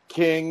like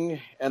King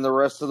and the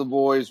rest of the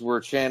boys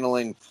were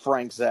channeling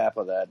Frank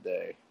Zappa that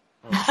day.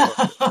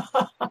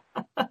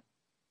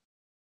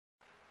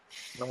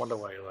 No wonder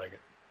why you like it.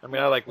 I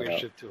mean, I like weird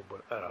shit too,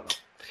 but I don't know.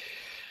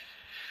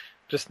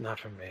 Just not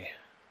for me.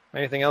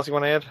 Anything else you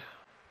want to add?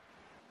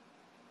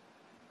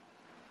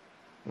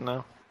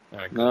 No? All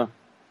right, good. No.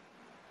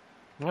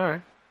 All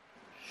right.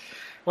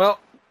 Well,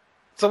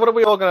 so what are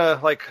we all going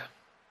to,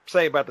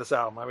 say about this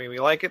album? I mean, we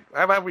like it.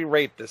 How about we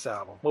rate this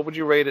album? What would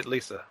you rate it,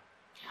 Lisa?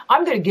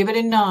 I'm going to give it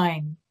a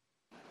 9.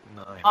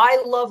 9.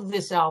 I love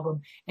this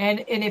album.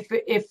 And if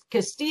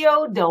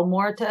Castillo del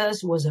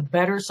Mortes was a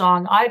better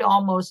song, I'd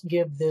almost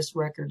give this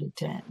record a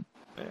 10.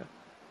 Yeah.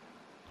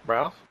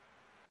 Ralph?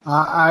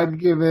 I'd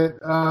give it,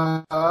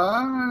 roughly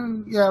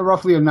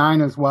a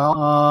 9 as well.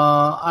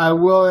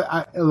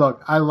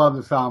 Look, I love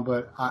this album,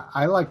 but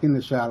I like In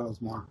the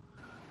Shadows more.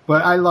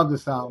 But I love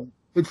this album.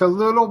 It's a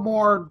little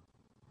more,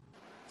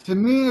 to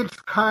me, it's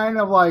kind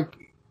of like,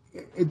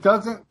 it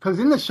doesn't, because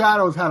In the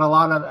Shadows had a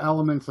lot of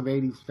elements of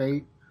 80s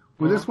Fate.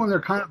 With this one, they're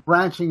kind of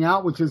branching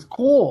out, which is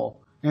cool.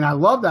 And I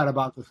love that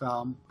about this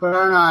album. But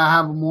I don't know, I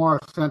have a more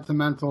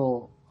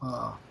sentimental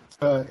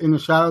In the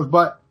Shadows.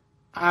 But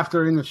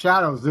after In the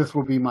Shadows, this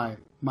will be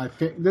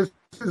this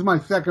is my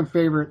second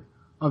favorite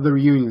of the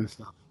reunion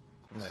stuff.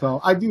 Nice.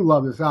 So I do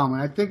love this album.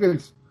 And I think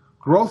it's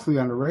grossly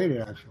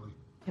underrated, actually.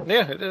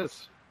 Yeah, it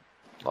is.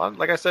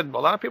 Like I said, a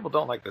lot of people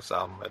don't like this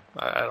album.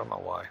 I don't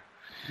know why.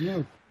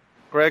 Yeah.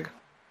 Greg?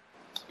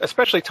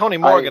 Especially Tony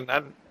Morgan.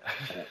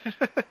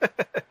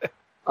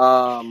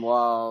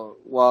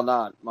 While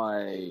not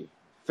my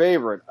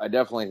favorite, I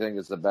definitely think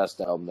it's the best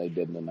album they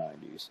did in the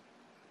 90s.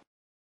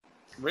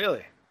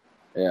 Really?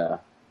 Yeah.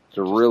 It's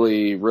a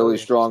really, really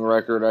strong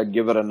record. I'd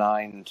give it a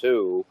 9,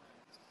 too.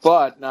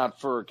 But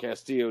not for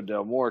Castillo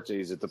del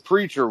Mortes. If The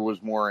Preacher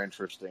was more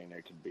interesting,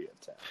 it could be a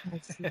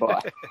 10.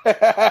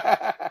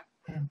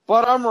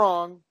 But I'm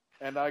wrong,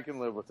 and I can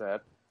live with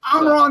that.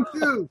 I'm wrong,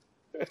 too.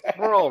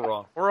 We're all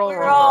wrong. We're all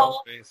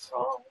wrong.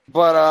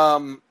 But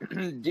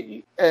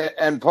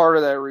and part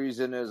of that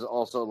reason is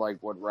also like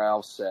what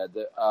Ralph said.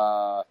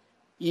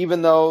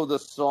 Even though the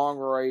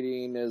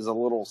songwriting is a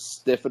little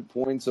stiff at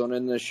points on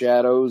In the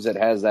Shadows, it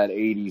has that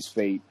 80s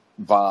Fate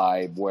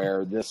vibe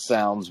where this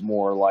sounds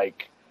more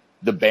like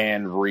the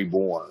band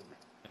reborn.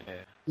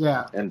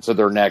 Yeah. And to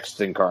their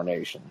next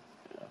incarnation.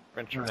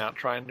 Venturing out,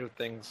 trying new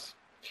things.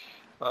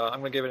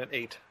 I'm going to give it an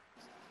 8.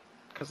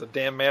 Because of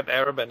Damn Mad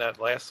Arab and that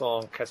last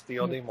song,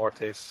 Castillo de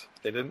Mortes.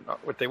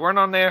 If they weren't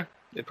on there,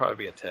 it'd probably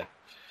be a 10.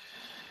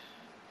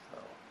 So.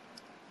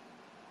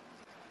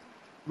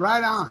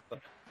 Right on.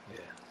 Yeah.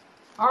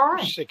 All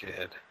right. Shake your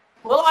head.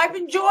 Well, I've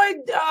enjoyed,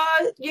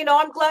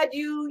 I'm glad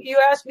you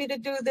asked me to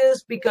do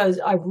this because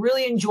I've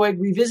really enjoyed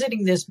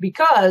revisiting this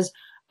because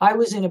I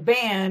was in a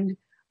band,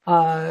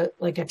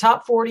 like a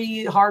top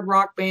 40 hard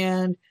rock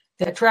band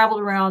that traveled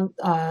around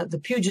the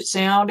Puget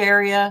Sound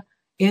area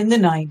in the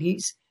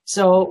 90s.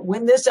 So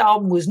when this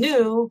album was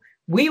new,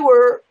 we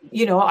were,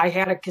 I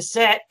had a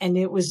cassette and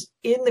it was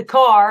in the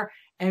car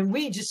and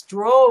we just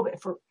drove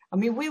it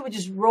we would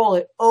just roll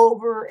it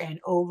over and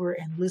over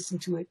and listen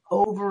to it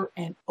over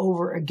and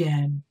over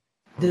again.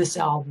 This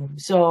album.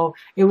 So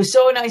it was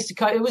so nice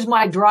to it was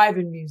my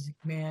driving music,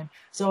 man.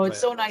 So it's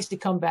so nice to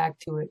come back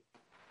to it.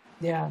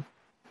 Yeah.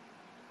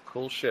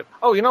 Cool shit.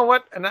 Oh, you know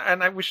what?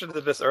 And we should have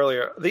did this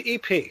earlier. The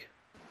EP.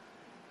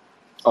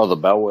 Oh, the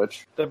Bell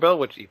Witch. The Bell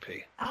Witch EP.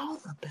 Oh,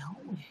 the Bell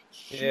Witch.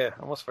 Yeah,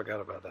 I almost forgot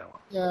about that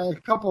one. Yeah, a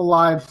couple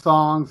live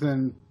songs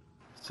and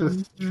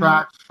just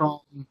tracks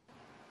from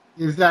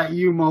Is That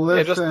You, Melissa?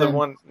 Yeah, just the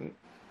one.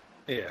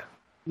 Yeah.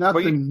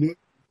 Nothing new.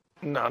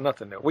 No,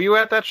 nothing new. Were you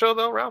at that show,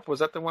 though, Ralph? Was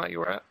that the one that you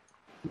were at?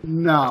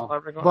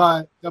 No,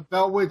 but the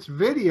Bell Witch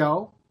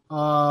video,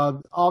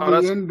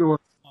 the indoor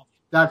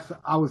stuff,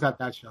 I was at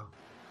that show.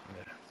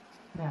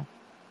 Yeah.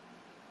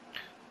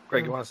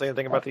 Greg, you want to say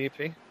anything about the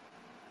EP?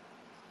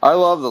 I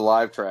love the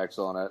live tracks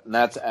on it, and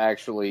that's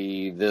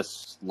actually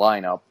this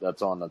lineup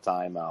that's on the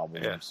Time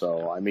album. Yeah.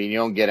 So, you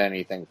don't get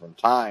anything from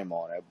Time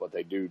on it, but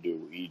they do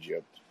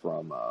Egypt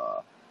from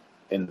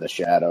In the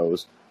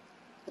Shadows.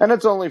 And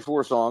it's only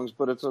 4 songs,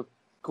 but it's a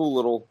cool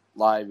little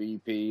live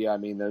EP.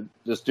 The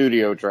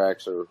studio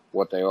tracks are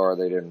what they are.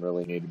 They didn't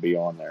really need to be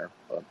on there.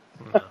 But.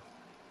 No.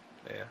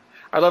 Yeah.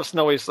 I love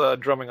Snowy's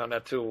drumming on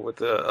that, too, with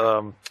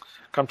the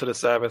Come to the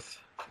Sabbath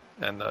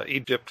and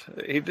Egypt.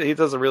 He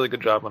does a really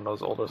good job on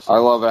those older songs. I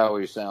love how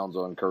he sounds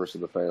on Curse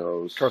of the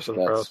Pharaohs. Curse of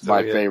the Pharaohs. That's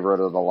my favorite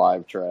of the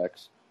live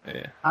tracks.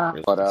 Yeah. I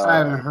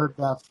haven't heard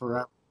that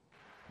forever.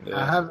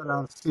 Yeah. I have it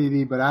on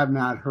CD, but I've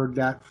not heard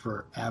that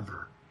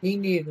forever. Me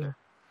neither.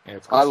 Yeah,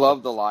 I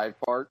love the live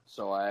part,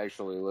 so I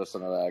actually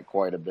listen to that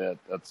quite a bit.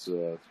 That's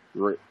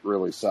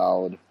really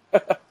solid.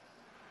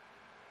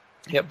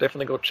 Yep,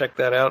 definitely go check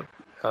that out.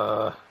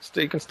 You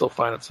can still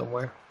find it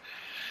somewhere.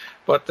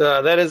 But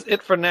that is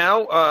it for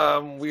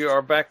now. We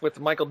are back with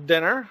Michael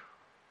Denner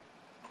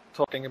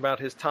talking about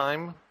his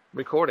time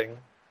recording.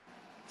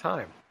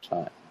 Time.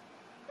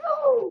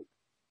 Oh.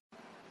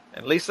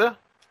 And Lisa,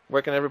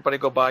 where can everybody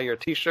go buy your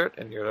T-shirt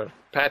and your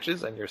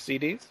patches and your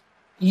CDs?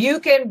 You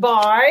can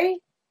buy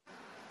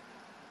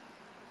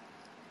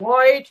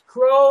White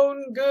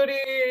Crone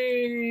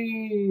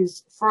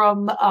goodies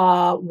from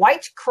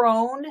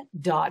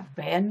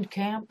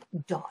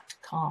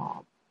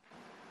whitecrone.bandcamp.com.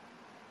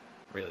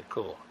 Really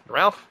cool.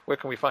 Ralph, where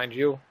can we find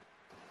you?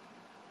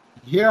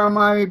 Here on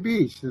Miami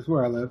Beach is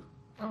where I live.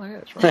 Oh, yeah,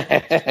 that's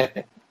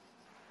right.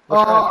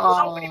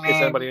 In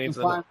case anybody needs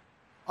to know.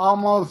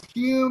 Almost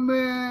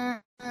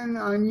Human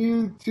on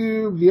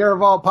YouTube, the Air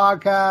Vault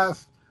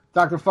podcast,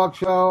 Dr. Fuck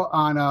Show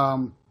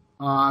on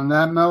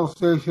that metal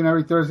station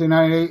every Thursday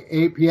night,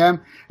 8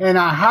 p.m. And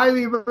I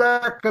highly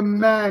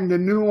recommend the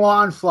new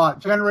Onslaught,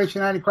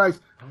 Generation Antichrist.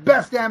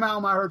 Best damn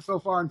album I heard so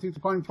far in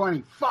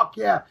 2020. Fuck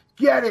yeah.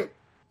 Get it.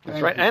 That's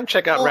right. And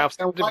check out Ralph's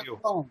interview.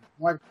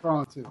 White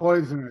Crone too.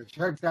 Poisoner.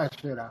 Check that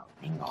shit out.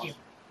 Thank you.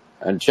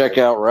 And check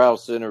out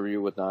Ralph's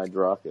interview with Nige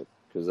Rocket,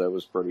 because that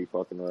was pretty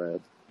fucking rad.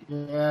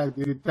 Yeah,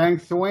 dude.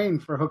 Thanks to Wayne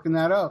for hooking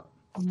that up.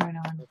 Right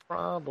on. No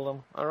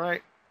problem. All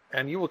right.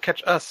 And you will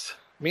catch us,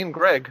 me and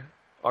Greg,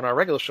 on our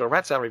regular show,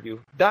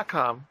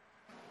 ratsoundreview.com,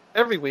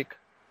 every week.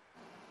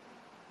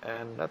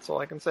 And that's all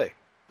I can say.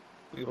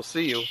 We will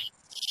see you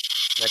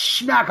next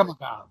week. Smack 'em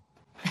about.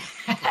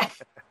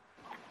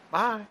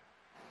 Bye.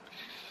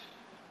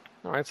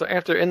 All right, so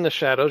after In the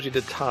Shadows, you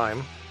did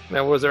Time.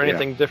 Now, was there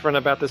anything different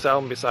about this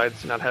album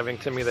besides not having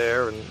Timmy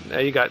there? And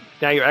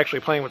now you're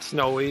actually playing with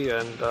Snowy,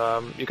 and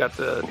you got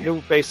the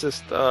new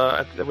bassist.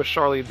 That was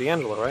Charlie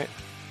D'Angelo, right?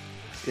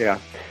 Yeah.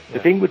 The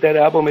thing with that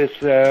album is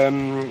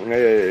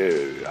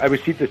I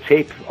received the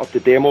tape of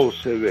the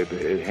demos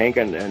Hank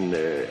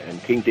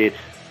and King did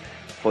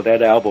for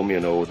that album,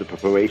 the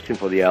preparation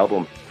for the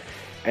album.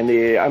 And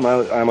I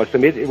must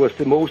admit, it was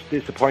the most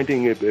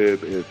disappointing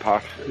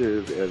part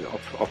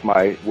of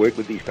my work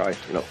with these guys,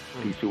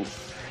 these two.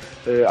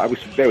 I was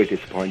very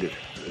disappointed.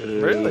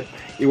 Really?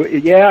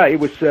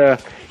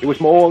 It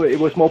was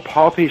more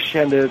popish,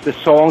 and the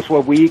songs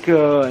were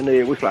weaker, and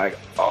it was like,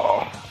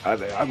 I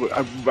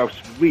was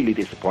really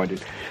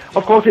disappointed.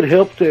 Of course, it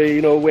helped,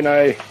 when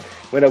I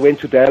went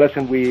to Dallas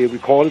and we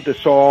recorded the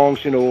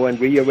songs, and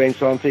rearranged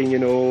something,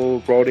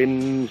 brought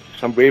in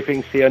some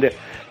riffings here and there.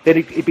 Then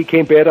it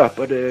became better,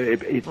 but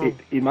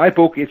in my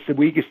book, it's the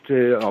weakest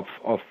of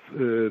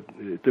the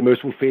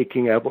Mercyful Fate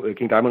King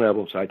Diamond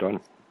albums I've done.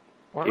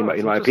 Wow,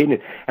 in my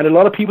opinion. And a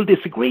lot of people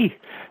disagree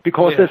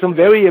because there's some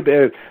very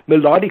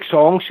melodic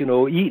songs,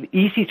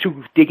 easy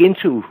to dig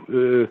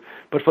into.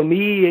 But for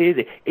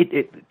me,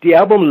 the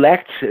album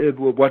lacked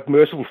what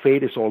Mercyful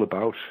Fate is all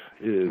about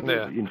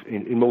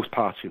in most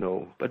parts,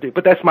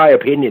 But that's my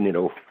opinion,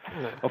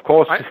 Of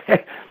course,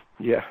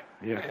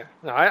 Yeah.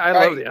 No, I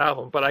love the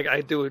album, but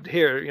I do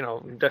hear,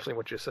 definitely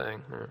what you're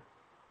saying.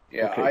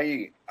 Yeah,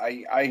 Okay.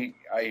 I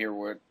hear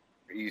what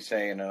he's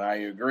saying, and I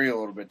agree a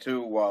little bit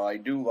too. While I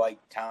do like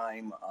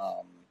Time,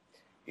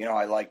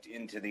 I liked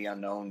Into the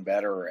Unknown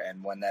better.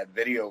 And when that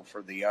video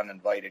for the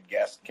Uninvited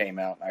Guest came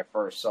out, and I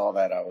first saw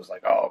that, I was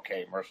like, "Oh,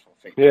 okay, Mercyful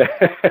Fate." Yeah.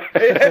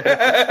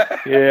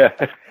 Yeah.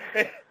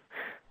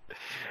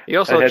 You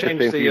also I had changed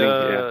the same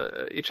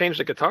feeling, you changed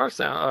the guitar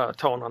sound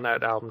tone on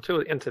that album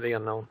too, Into the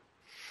Unknown.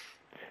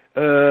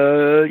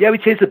 Yeah, we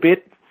changed a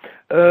bit.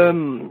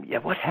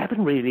 What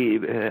happened really?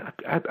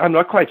 I'm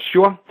not quite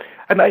sure.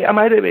 I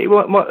might have.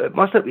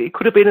 It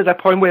could have been at that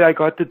point where I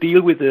got the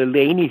deal with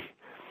Laney.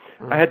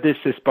 I had this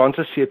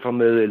sponsorship from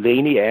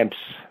Laney amps,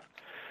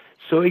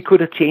 so it could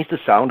have changed the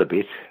sound a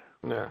bit.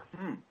 Yeah.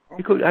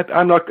 It could.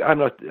 I'm not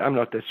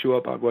that sure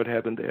about what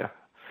happened there.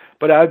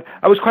 But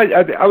I was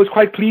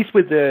quite pleased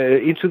with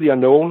Into the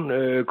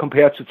Unknown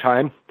compared to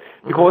Time,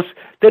 because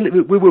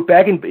then we were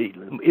back in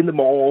the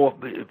more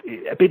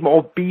a bit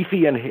more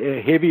beefy and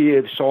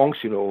heavy songs,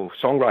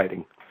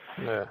 songwriting.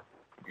 Yeah.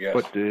 Yes.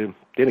 But then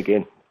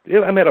again,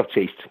 I'm a matter of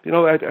taste.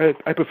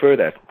 I prefer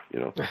that.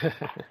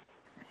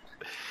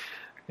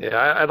 Yeah,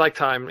 I like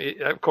Time.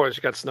 Of course,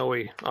 you got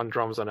Snowy on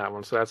drums on that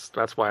one, so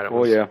that's why it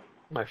was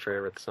my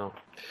favorite. So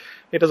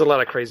he does a lot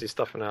of crazy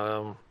stuff in that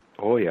album.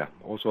 Oh yeah,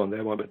 also on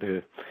that one,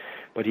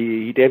 but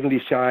he definitely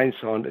shines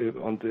on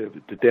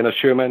the Dennis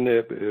Sherman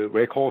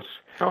records.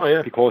 Oh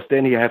yeah, because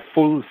then he had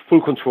full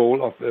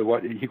control of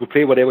what he could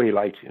play whatever he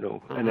liked,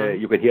 and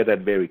you can hear that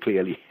very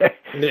clearly.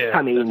 Yeah,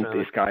 I mean, definitely.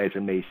 this guy is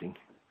amazing.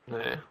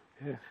 Yeah.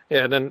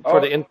 And then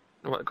for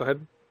go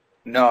ahead.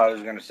 No, I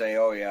was going to say,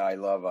 oh yeah, I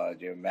love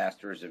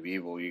Masters of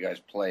Evil. You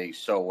guys play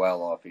so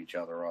well off each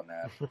other on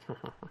that.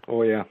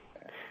 Oh yeah,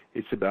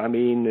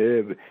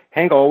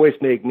 Hank always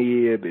make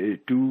me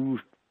do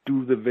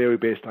the very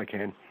best I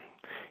can.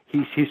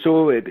 He's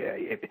so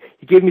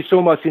he gave me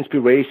so much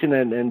inspiration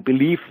and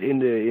belief in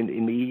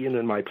me and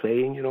in my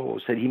playing.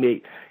 Said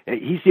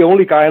he's the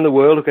only guy in the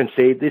world who can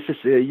say this is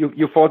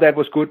you thought that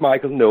was good,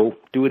 Michael. No,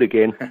 do it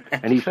again.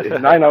 And he's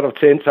 9 out of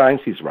 10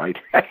 times he's right.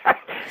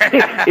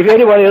 If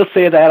anyone else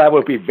say that, I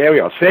would be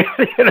very upset.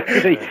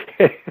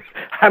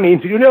 I mean,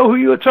 do you know who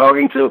you're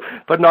talking to?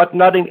 But not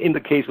in the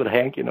case with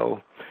Hank.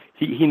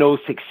 He knows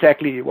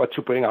exactly what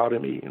to bring out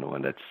of me.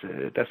 And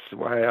that's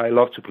why I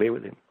love to play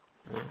with him.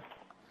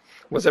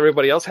 Was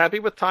everybody else happy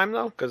with Time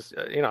though? Because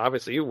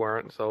obviously you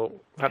weren't. So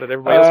how did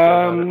everybody else feel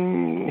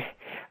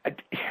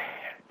about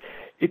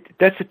it?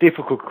 That's a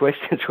difficult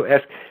question to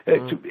ask.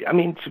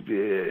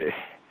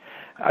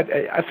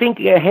 I think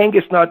Hank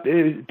is not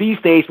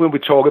these days when we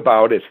talk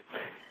about it.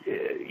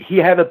 He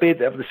had a bit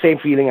of the same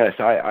feeling as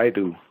I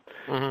do.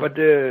 But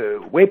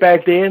way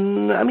back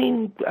then,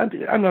 I'm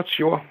not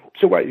sure.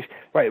 So why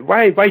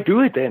do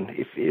it then?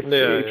 If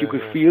you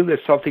could feel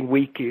there's something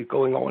weak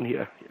going on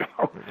here,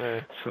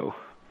 So.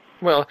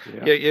 Well,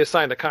 you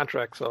signed a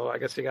contract, so I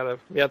guess you have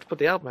to put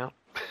the album out.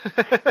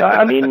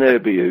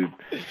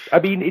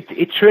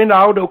 It turned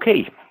out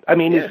okay.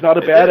 It's not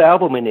a bad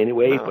album in any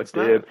way, but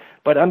there's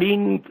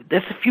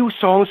a few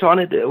songs on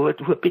it that were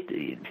a bit,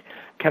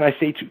 can I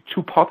say,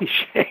 too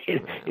poppish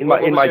in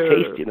my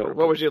taste.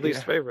 What was your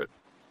least favorite?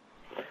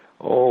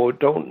 Oh,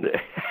 don't!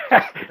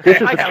 This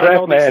is a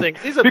trap, man.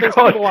 These are things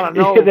people want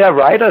to know. They're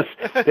writers.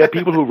 They're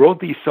people who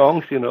wrote these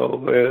songs, and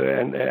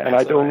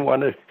I don't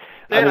want to.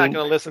 They're not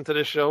going to listen to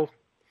this show.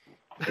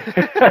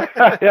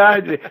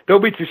 Yeah,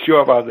 don't be too sure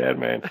about that,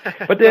 man.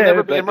 But they'll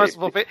never be a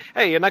Mercyful Fate.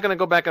 Hey, you're not going to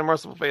go back on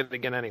Mercyful Fate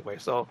again anyway,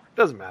 so it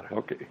doesn't matter.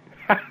 Okay.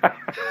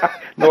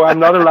 No, I'm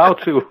not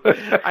allowed to.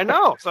 I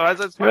know. So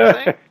that's what I'm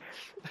saying.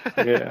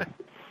 Yeah.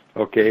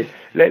 Okay.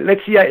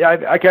 Let's see.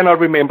 I cannot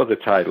remember the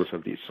titles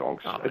of these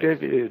songs. Oh,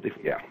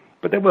 yeah,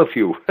 but there were a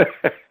few.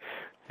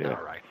 Yeah.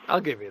 All right.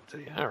 I'll give it to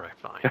you. All right,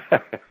 fine.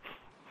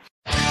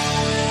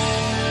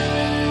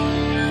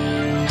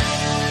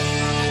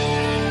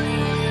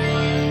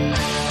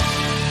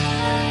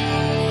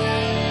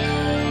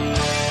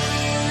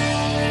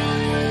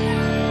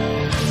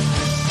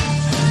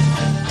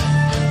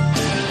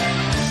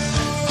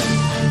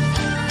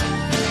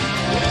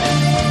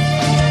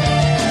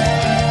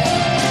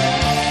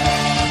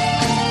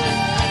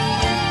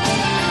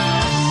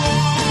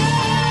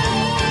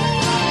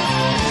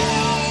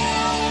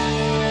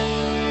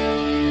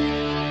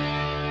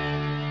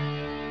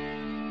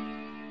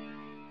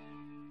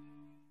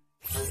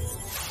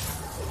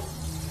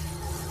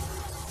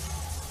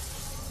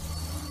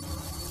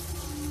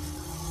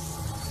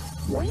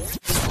 What?